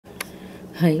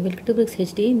Hi, welcome to Brooks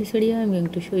HD. In this video, I'm going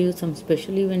to show you some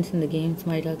special events in the games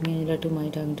My Talking Angela to My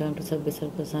Talking Tom to Subway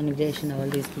Surfers, Sonic Dash, and all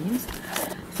these games.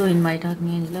 So in My Talking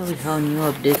Angela, we have new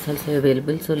updates also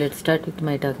available. So let's start with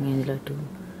My Talking Angela 2.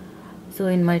 So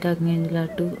in My Talking Angela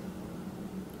 2,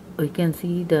 we can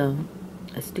see the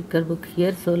sticker book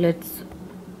here. So let's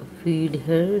feed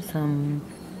her some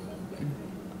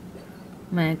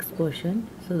max potion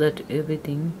so that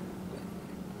everything.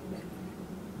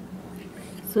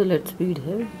 So let's feed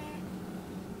her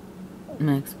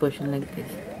max potion like this.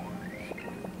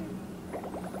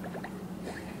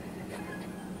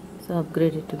 So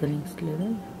upgrade it to the next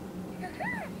level.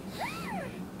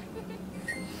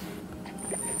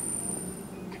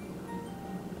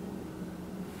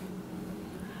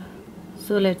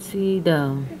 So let's see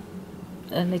the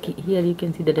like here you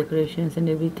can see the decorations and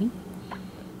everything.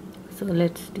 So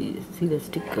let's see the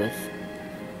stickers.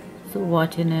 So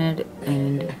watch an ad,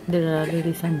 and there are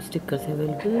already some stickers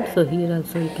available. So here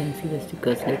also you can see the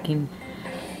stickers, like in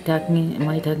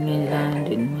My Talking Angela and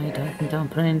in My Talking Tom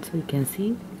Friends we can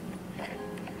see.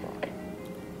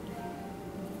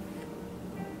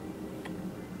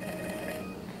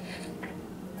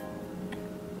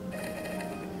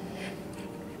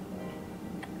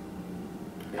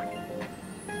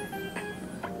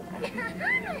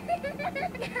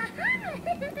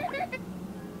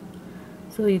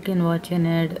 So you can watch an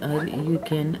ad, or you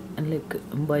can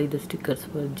like buy the stickers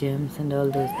for gems and all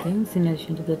those things. In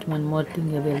addition to that, one more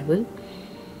thing available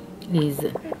is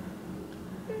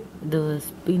the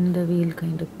spin the wheel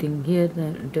kind of thing. Here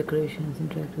the decorations,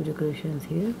 interactive decorations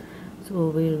here. So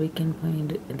where we can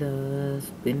find the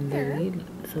spin the wheel.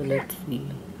 So let's see.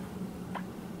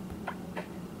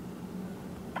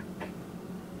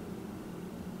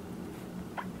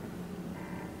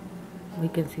 We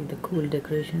can see the cool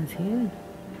decorations here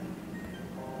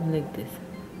like this.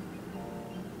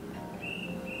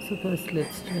 So first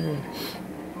let's try.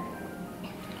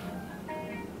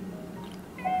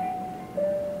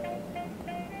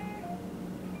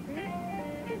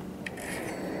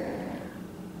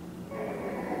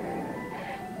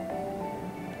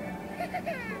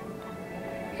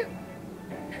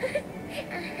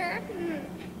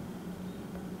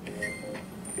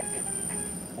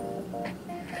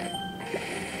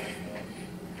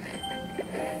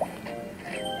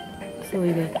 So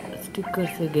we got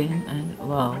stickers again, and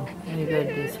wow, we got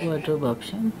this wardrobe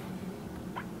option,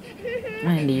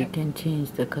 and you can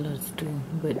change the colors too,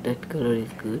 but that color is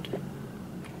good.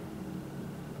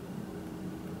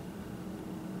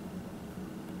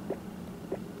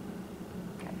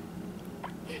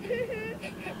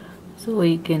 So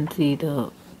you can see the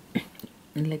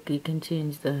like you can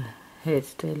change the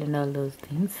hairstyle and all those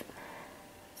things.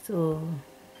 So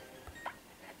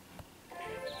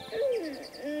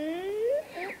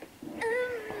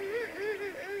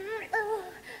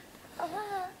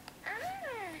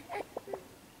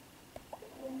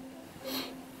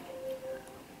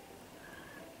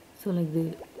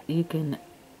like you can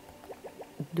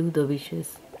do the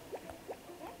wishes.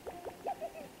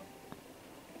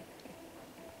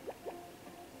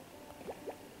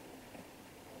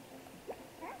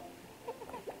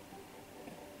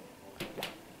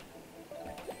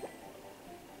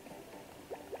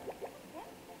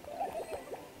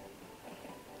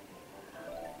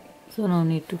 So no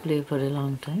need to play for a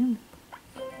long time.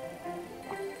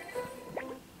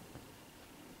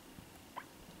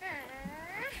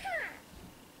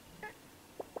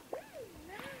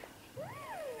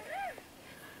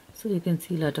 So you can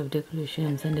see a lot of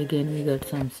decorations, and again we got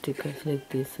some stickers like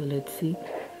this. So let's see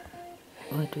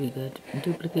what we got.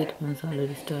 Duplicate ones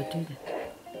already started.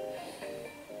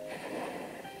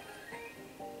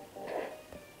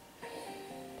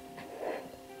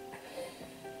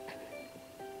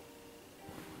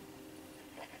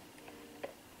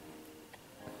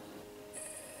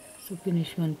 So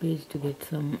finish one page to get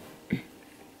some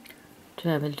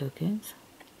travel tokens.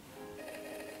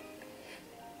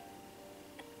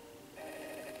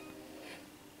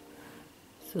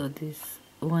 So this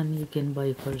one you can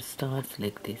buy for stars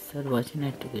like this, or watching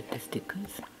it to get the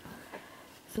stickers.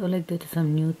 So like there are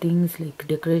some new things like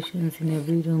decorations in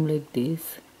every room like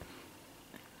this.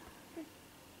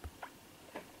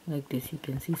 Like this you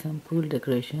can see some cool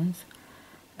decorations,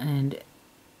 and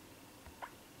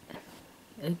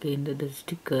again the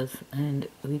stickers, and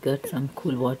we got some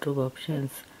cool wardrobe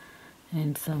options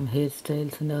and some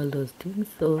hairstyles and all those things.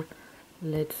 So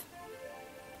let's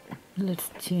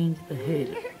change the hair.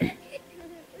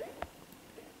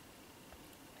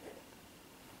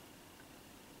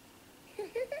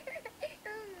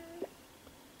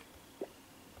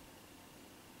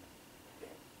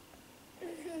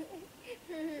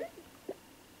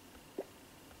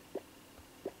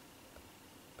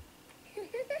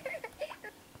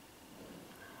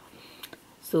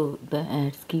 So the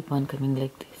ads keep on coming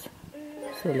like this.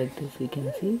 So like this we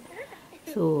can see.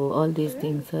 So all these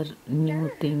things are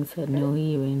new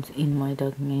events in My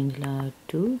Talking Angela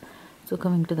 2. So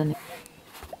coming to the next.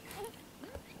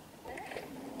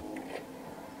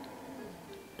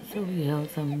 So we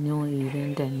have some new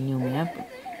event and new map.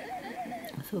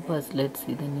 So first let's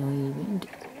see the new event.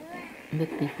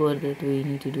 But before that we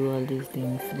need to do all these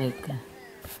things like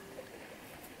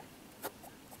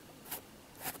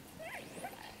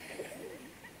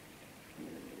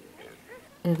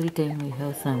every time we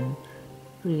have some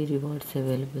free rewards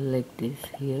available like this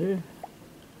here,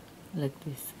 like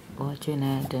this, watch an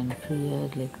ad and free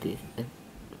ad like this,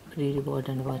 free reward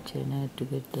and watch an ad to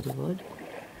get the reward.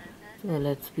 So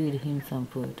let's feed him some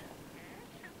food.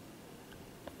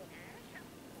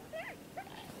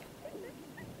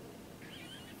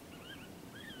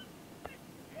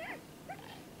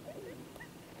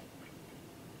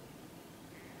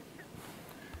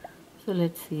 So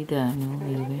let's see the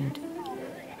new event.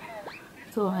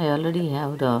 So I already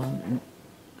have the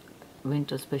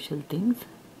winter special things.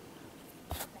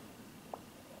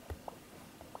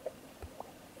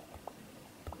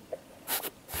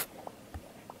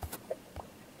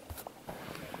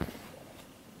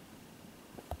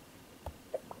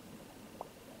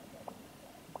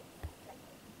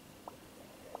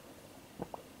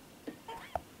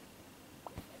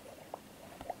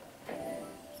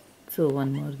 So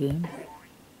one more game.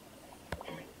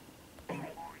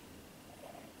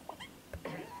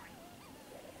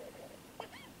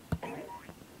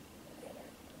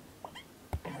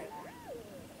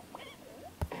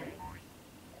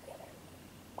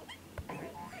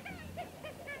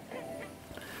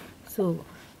 So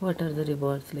what are the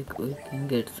rewards? Like we can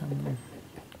get some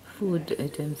food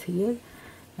items here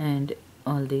and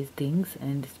all these things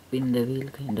and spin the wheel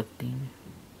kind of thing.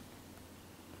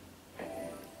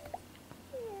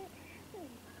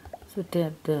 So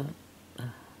tap the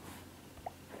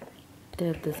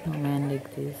snowman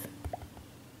like this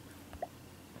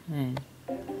and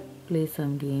play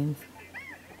some games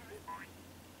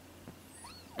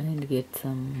and get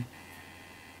some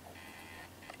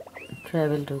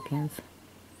travel tokens.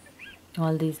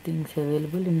 All these things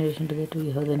available. In addition to that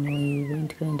we have the new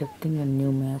event kind of thing and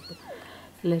new map.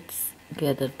 Let's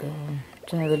gather the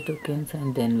travel tokens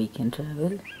and then we can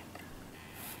travel.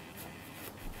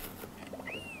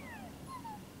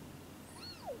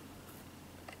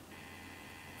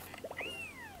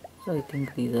 So I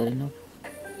think these are enough.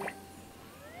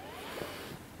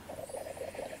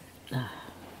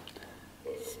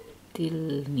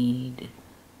 Still need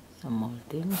some more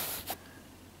things.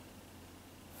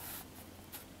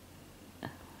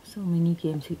 So many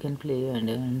games you can play and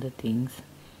earn the things.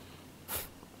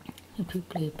 If you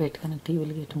play Pet Connect you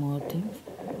will get more things.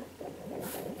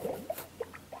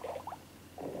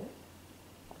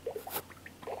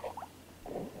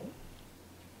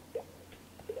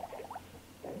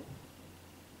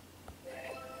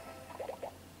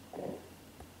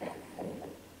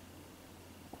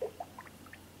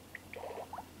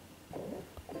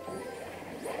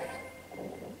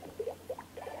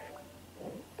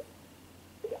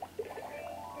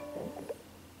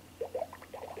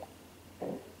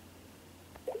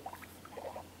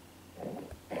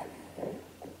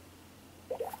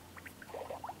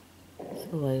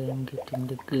 So I am getting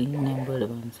the green numbered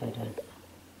ones I read.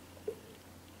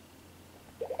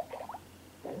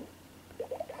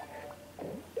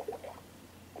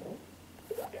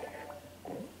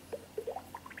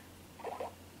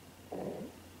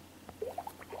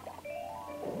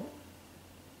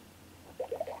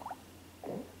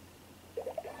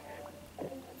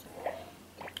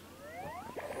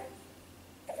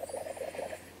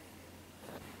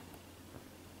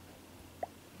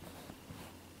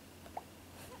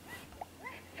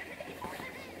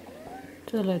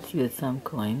 So let's use some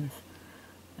coins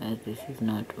as this is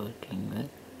not working well.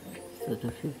 So the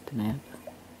fifth map.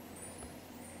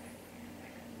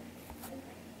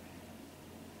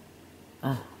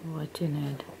 Watch an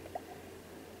ad.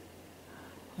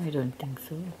 I don't think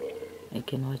so. I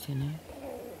can watch an ad.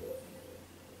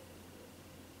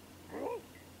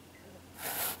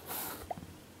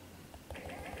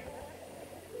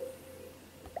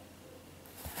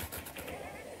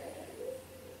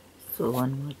 So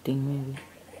one more thing maybe.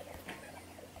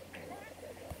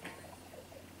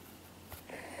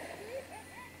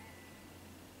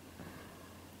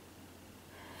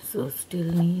 So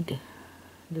still need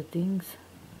the things.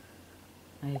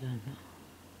 I don't know.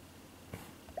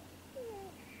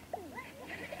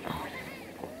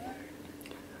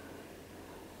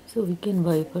 So we can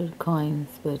buy for coins,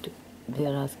 but they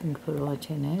are asking for watch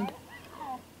an ad.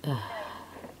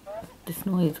 The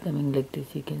snow is coming like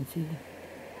this, you can see.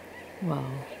 Wow.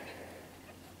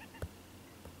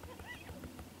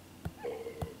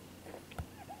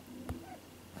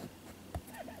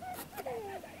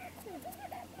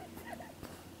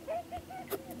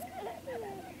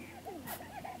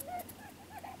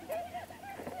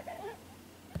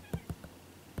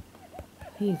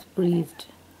 He's breezed.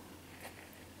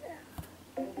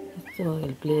 So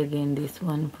I'll play again this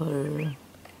one for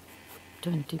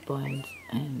 20 points,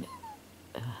 and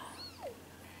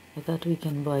I thought we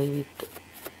can buy with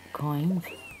coins.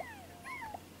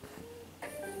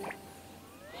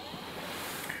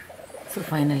 So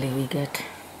finally we get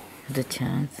the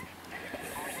chance.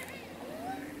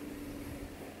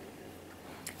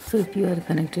 So if you are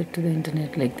connected to the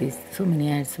internet like this, so many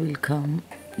ads will come,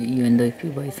 even though if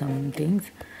you buy some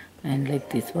things, and like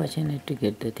this, watch an ad to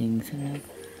get the things.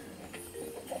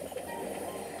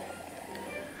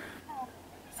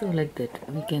 So like that,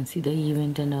 we can see the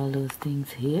event and all those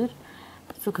things here.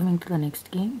 So coming to the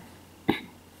next game.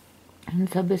 In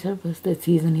Subway Surfers, the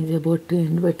season is about to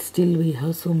end, but still we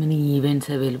have so many events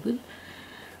available.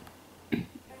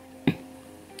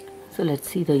 So let's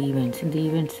see the events. In the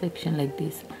event section like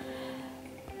this,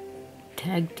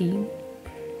 tag team,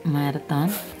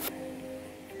 marathon,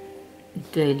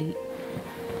 daily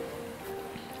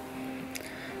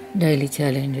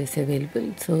challenges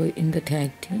available. So in the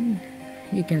tag team,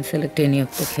 you can select any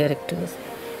of the characters.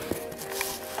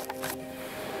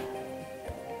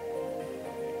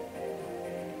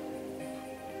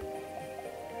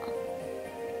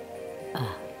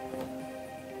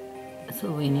 So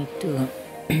we need to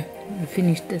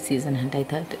finish the season hunt. I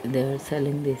thought they were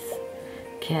selling this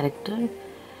character,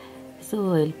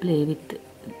 so I'll play with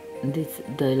this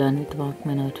Dylan with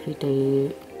Walkman outfit.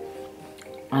 I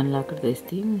unlocked this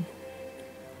thing,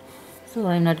 so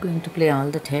I'm not going to play all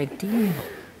the tag team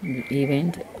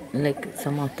event. Like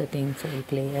some of the things I'll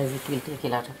play, as it will take a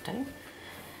lot of time.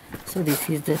 So this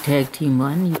is the tag team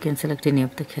one. You can select any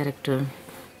of the character.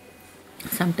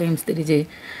 Sometimes there is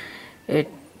a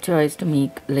choice to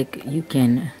make, like you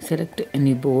can select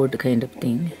any board kind of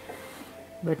thing,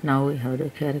 but now we have the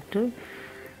character.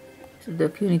 So the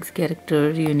Phoenix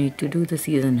character, you need to do the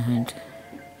season hunt.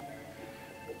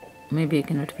 Maybe I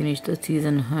cannot finish the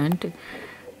season hunt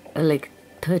like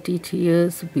 30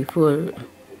 years before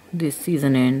this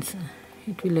season ends.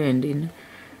 It will end in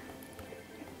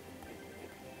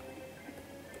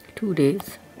 2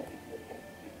 days.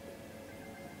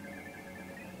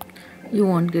 You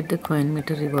won't get the coin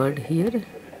meter reward here.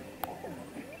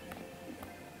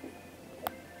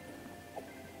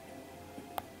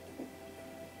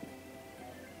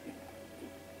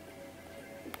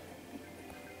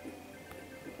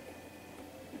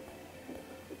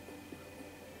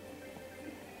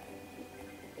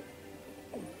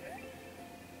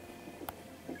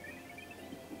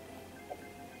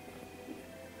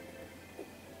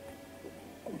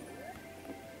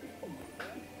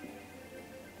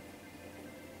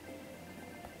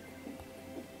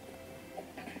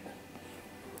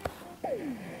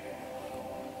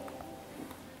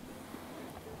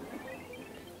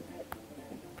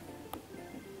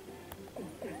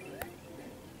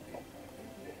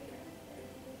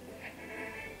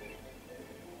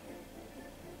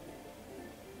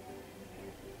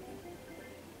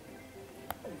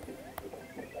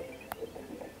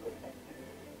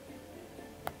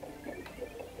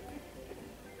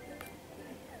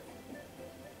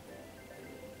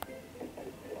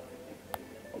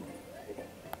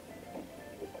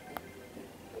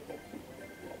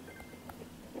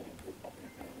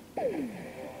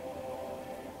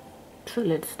 So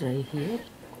let's try here.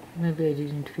 Maybe I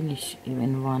didn't finish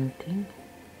even one thing.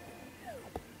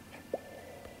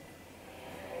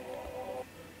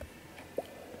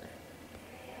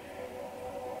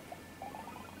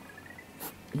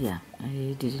 Yeah,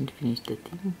 I didn't finish the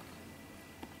thing.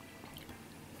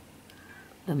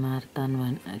 The marathon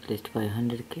one, at least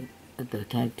 500k. The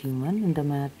tag team one, and the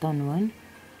marathon one,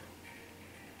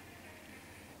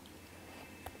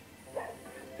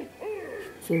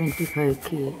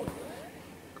 $75k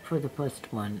for the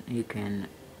first one you can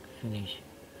finish.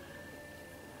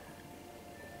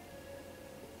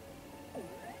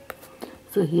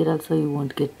 So here also you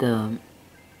won't get the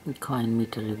coin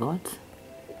meter rewards.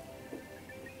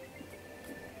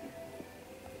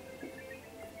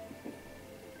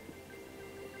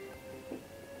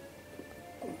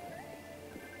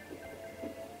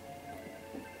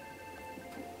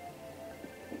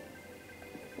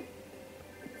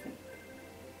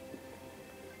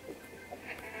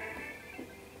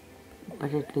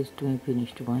 But at least we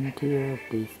finished one tier of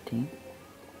this thing.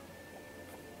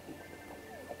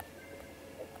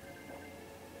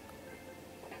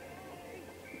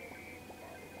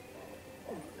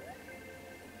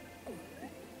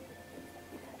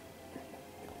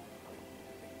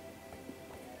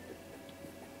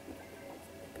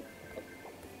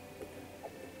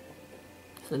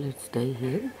 So let's die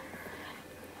here.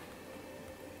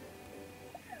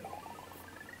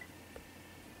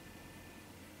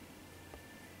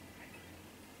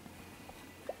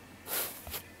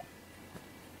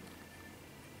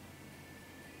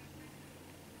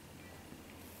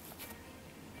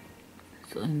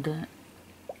 So in the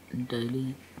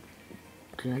daily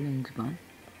challenge one,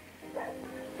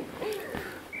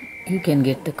 you can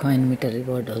get the coin meter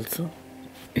reward also.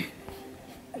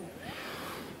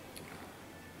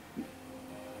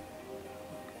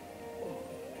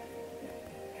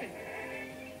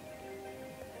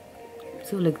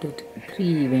 So like that,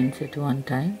 3 events at one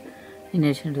time. In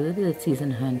addition to that, the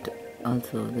season hunt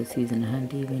also. The season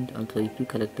hunt event also, if you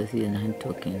collect the season hunt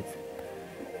tokens,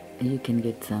 you can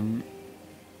get some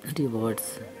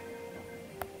rewards.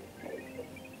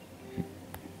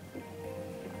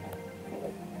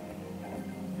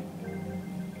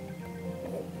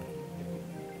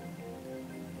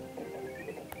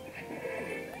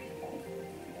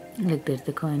 Like that's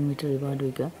the coin meter reward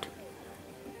we got.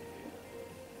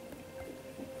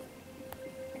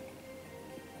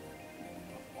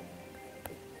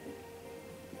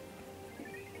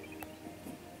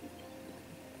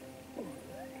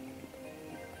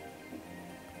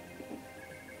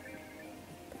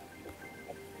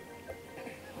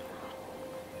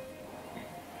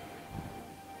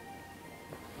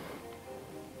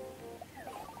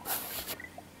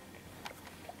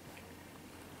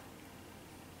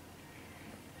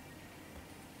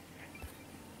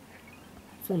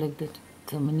 So like that,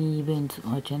 so many events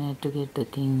watch and to get the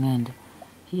thing, and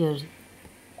here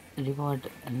reward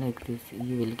like this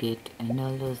you will get, and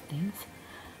all those things.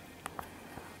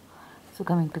 So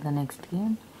coming to the next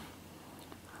game,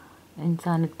 in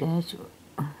Sonic Dash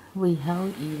we have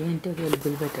event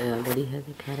available, but I already have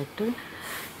a character,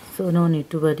 so no need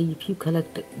to worry. If you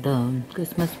collect the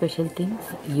Christmas special things,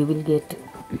 you will get,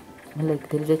 like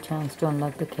there is a chance to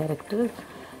unlock the character.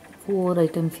 4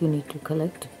 items you need to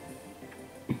collect.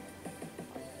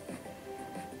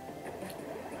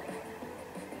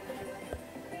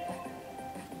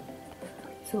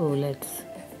 So let's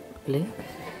play.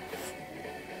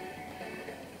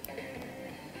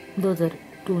 Those are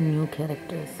 2 new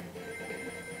characters.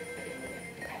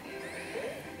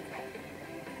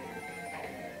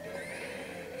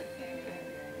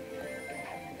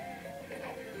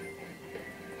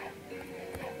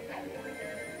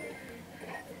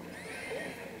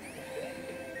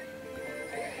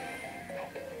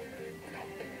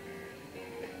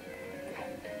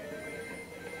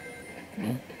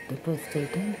 Yeah, the first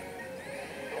item.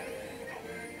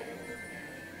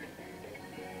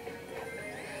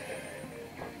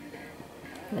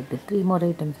 Like the 3 more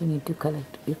items you need to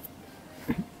collect. If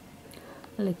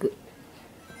like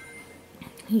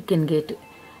you can get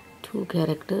 2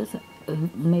 characters,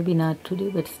 maybe not today,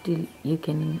 but still you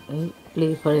can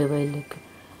play for a while, like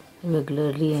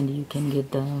regularly, and you can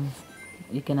get the,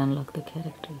 you can unlock the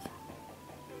characters.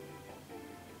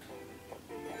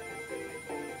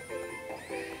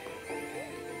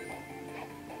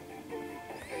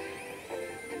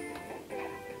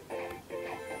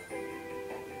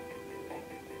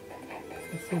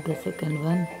 So the second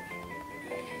one.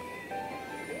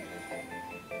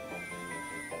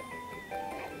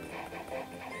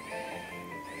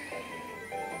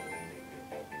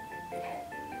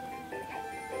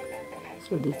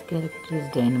 So this character is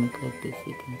dynamic like this,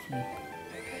 you can see.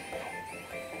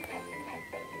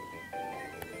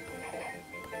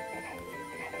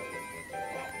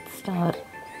 Star,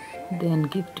 then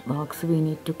gift box we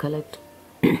need to collect.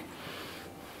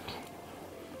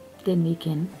 Then we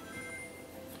can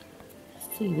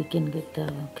see, we can get the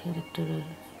character.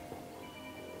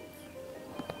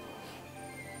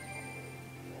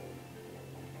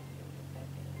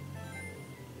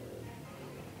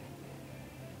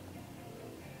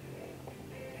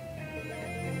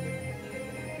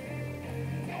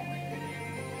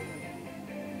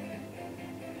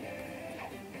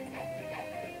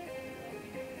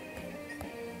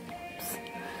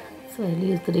 So I'll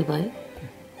use the revive.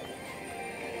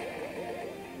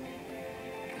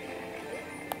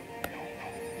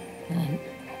 And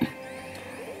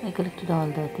I collected all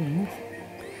the things.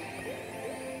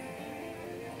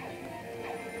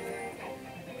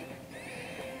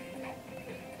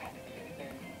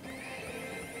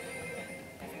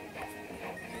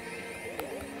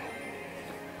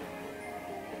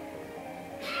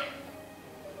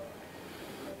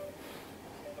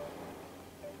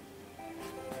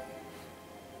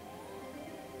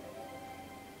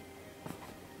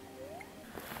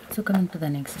 So coming to the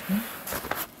next one.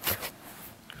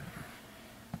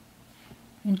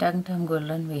 In Talking Tom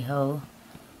Golden we have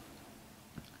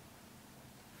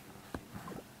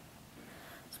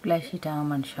Splashy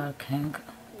Town and Shark Hang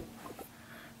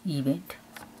event,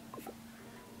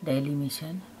 daily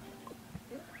mission,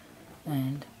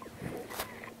 and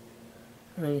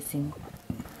racing,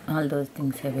 all those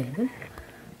things available.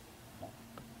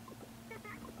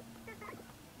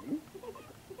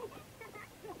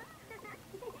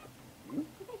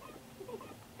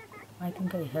 I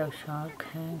think I have Shark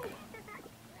Hang.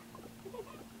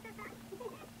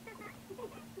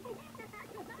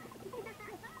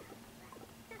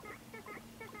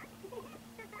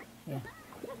 Yeah.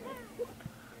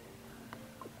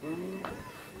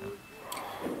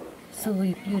 So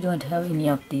if you don't have any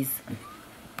of these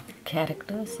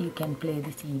characters, you can play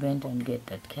this event and get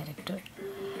that character.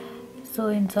 So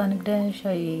in Sonic Dash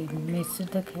I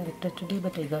missed the character today,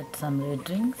 but I got some red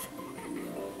rings.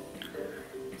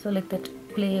 So like that,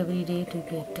 play every day to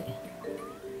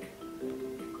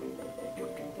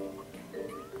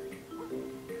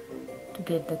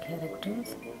get the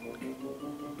characters.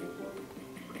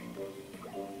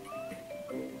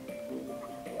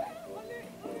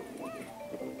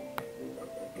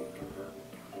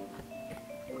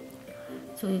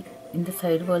 So in the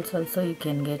side walls also you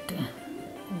can get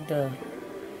the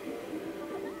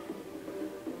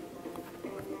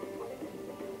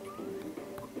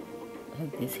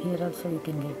like this. Here also you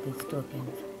can get these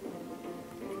tokens.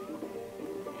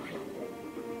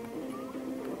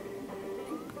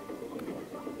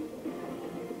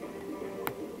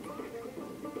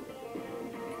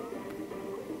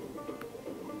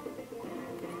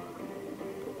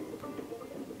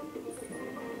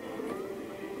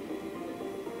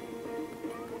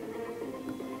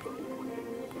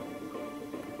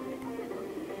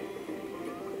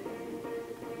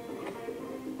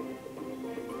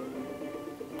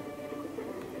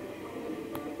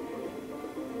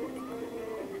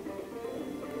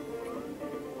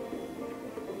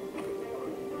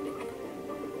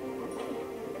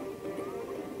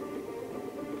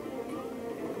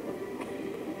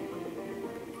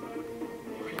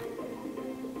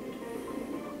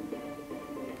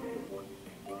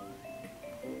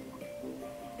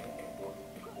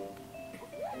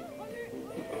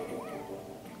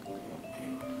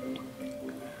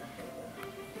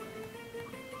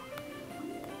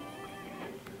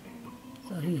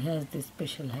 So he has this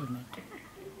special helmet.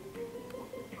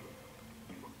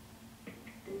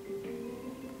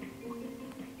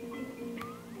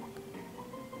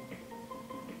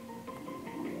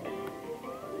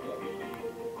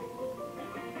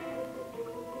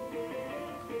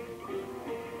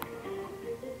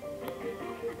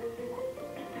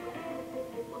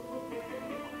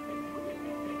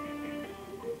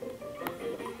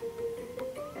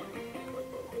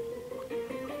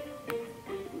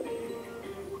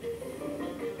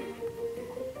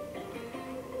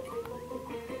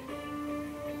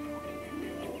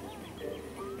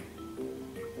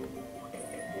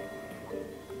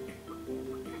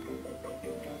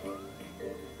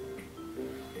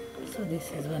 So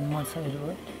this is one more side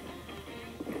wall.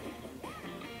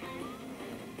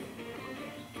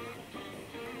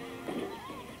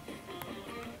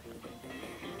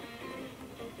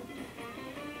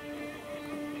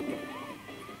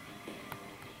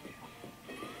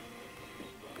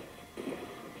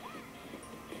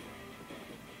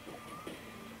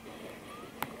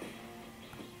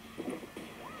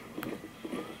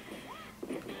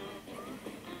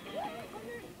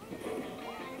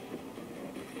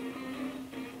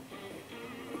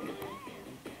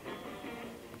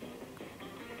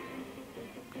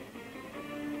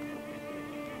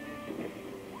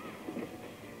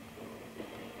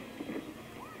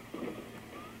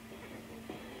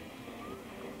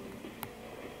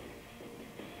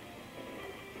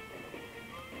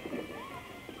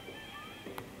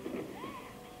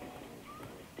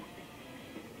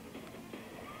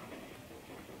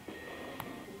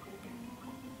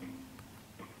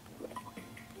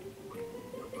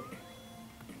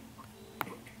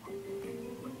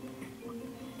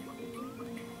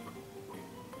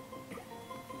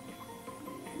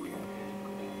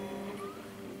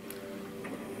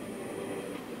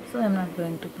 So I'm not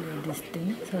going to play this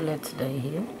thing, so let's die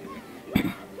here.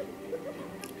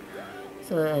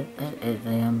 So as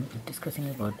I am discussing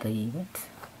about the events,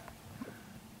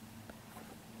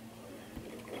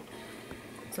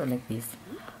 so like this,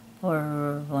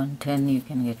 for 110 you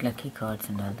can get lucky cards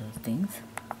and all those things.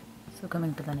 So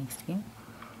coming to the next game,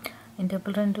 in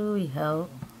Temple Run 2 we have,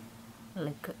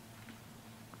 like,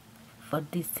 for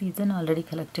this season already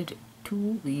collected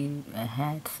 2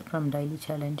 hats from daily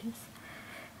challenges,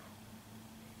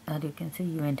 and you can see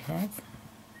event hats.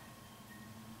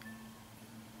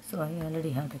 So I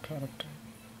already have the character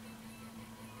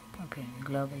Okay,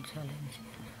 global challenge.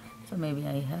 So maybe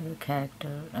I have a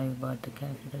character, I bought the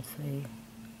character, that's why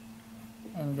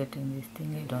I'm getting this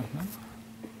thing, I don't know.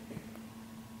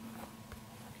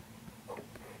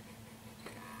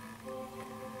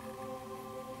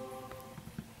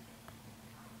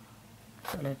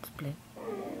 So let's play.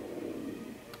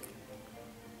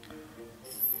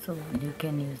 So you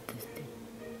can use this thing.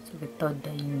 So without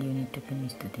dying you need to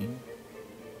finish the thing.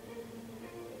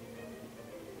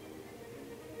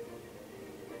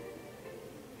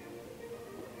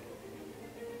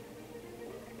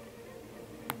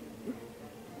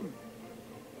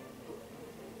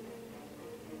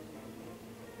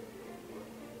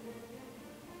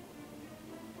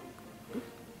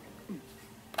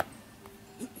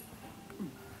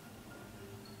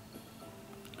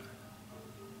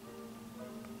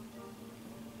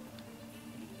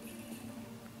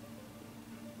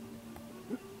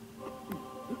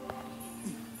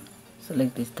 So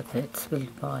like this the pets will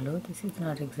follow. This is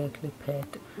not exactly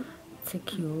pet, it's a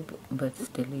cube, but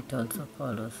still it also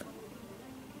follows.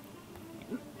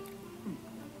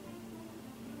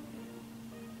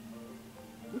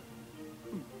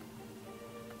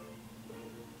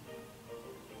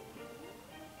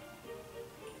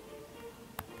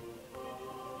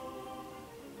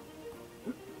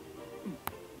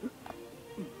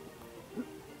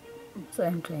 So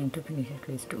I'm trying to finish at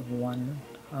least one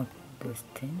of this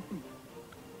thing.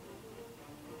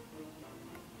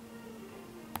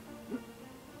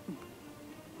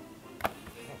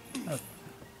 Okay.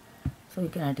 So you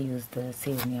cannot use the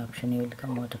save me option, you will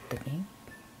come out of the game.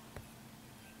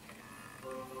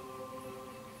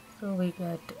 So we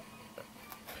got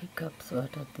pickups.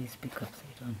 What are these pickups?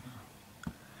 I don't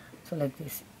know. So like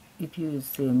this, if you use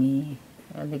save me,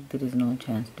 like there is no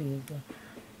chance to use the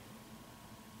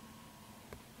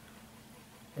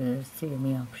save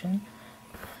me option.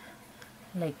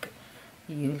 Like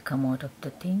you will come out of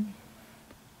the thing.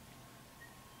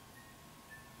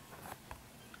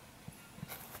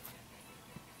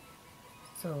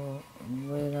 So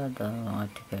where are the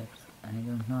artifacts? I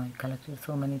don't know. I collected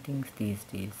so many things these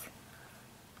days.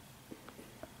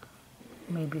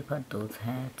 Maybe for those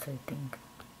hats, I think.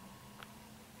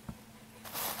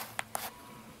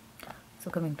 So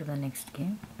coming to the next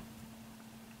game.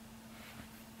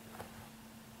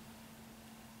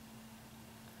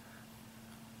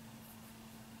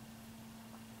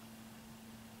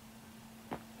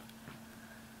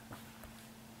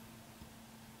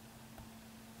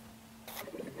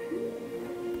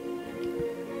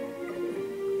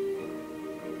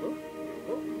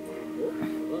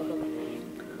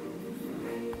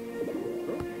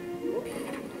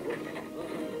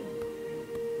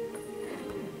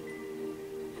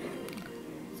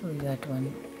 So we got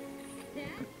one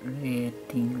rare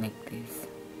thing like this.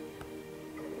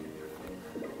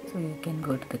 So you can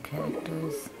go to the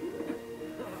characters.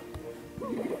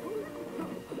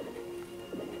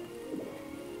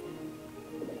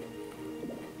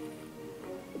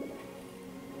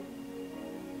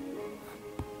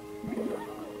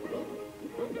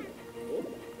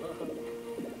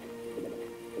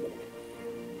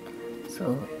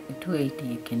 So 280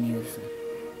 you can use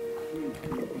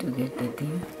to get the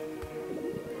thing.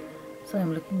 So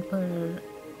I'm looking for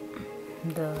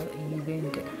the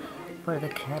event for the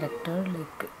character.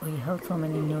 Like we have so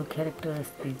many new characters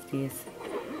these days,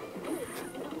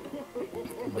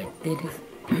 but there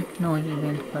is no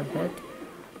event for that.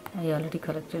 I already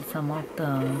collected some of the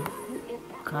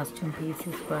costume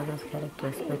pieces for those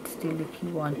characters, but still if you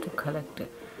want to collect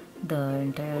the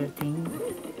entire thing,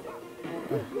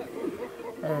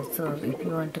 so if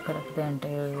you want to collect the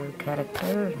entire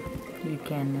character, you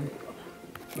can,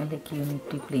 like you need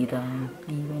to play the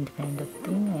event kind of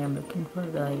thing. I am looking for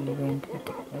the event, but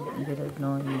there is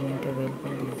no event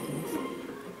available these days.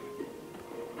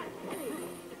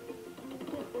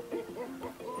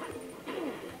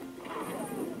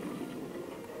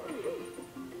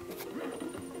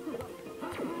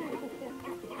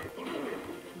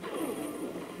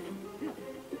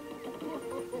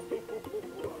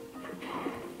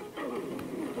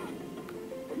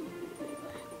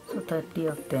 So 30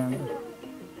 of them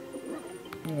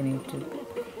you need to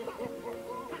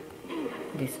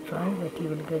destroy, but you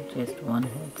will get just one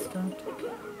head start.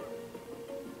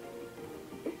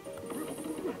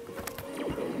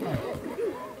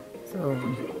 So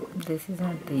this is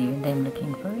not the event I'm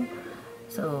looking for.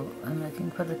 So I'm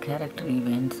looking for the character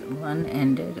events. One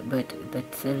ended, but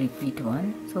that's a repeat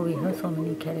one. So we have so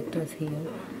many characters here.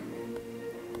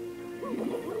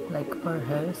 Like for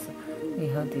hers, we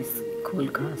have this cool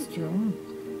costume,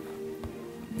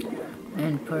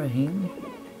 and for him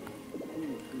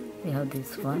we have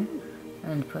this one.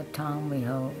 And for Tom we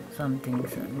have some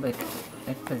things, but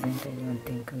at present I don't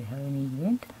think we have any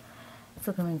event.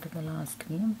 So coming to the last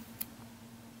game.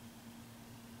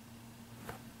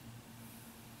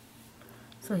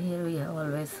 So here we have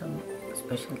always some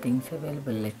special things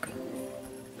available, like,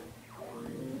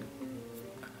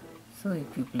 so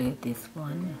if you play this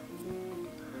one,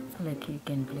 like you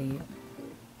can play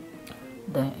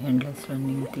the endless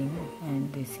running thing,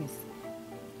 and this is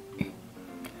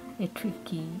a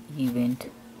tricky event.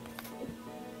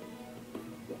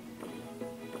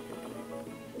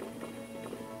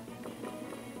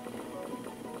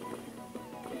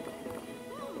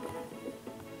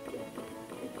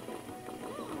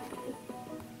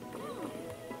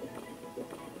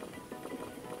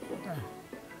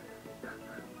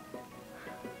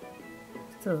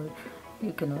 So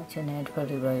you can watch an ad for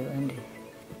revive and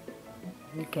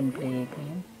you can play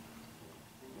again.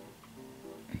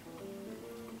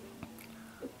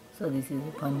 So this is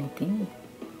a funny thing.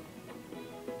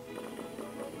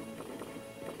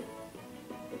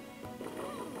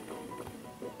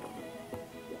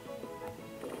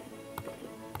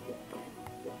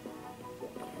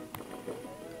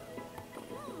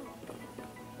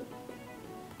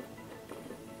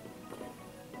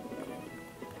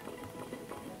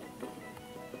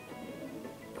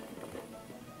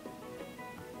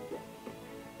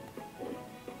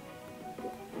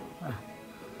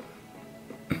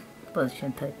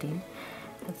 Position 13.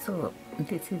 So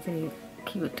this is a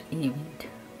cute event.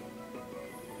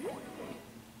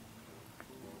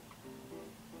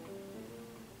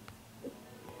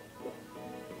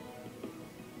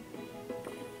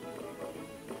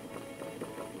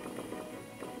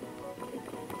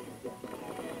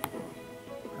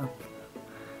 Okay.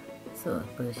 So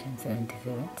position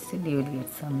 77. Still you will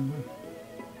get some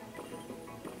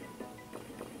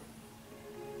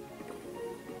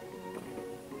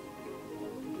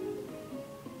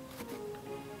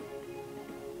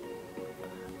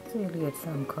so you'll get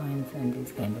some coins and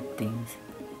these kind of things.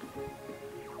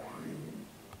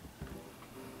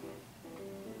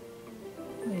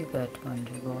 We got one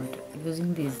reward.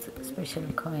 Using these special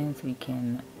coins we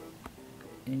can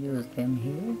use them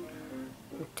here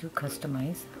to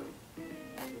customize.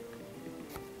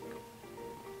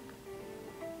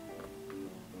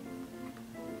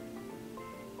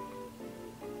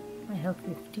 I have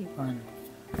 51.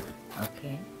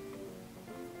 Okay.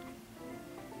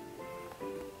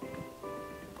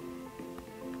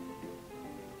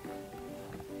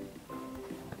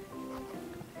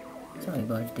 So I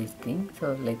got this thing.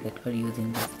 So like that, for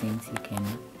using these things you can.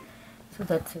 So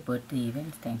that's about the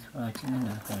events. Thanks for watching, and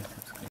don't forget to subscribe.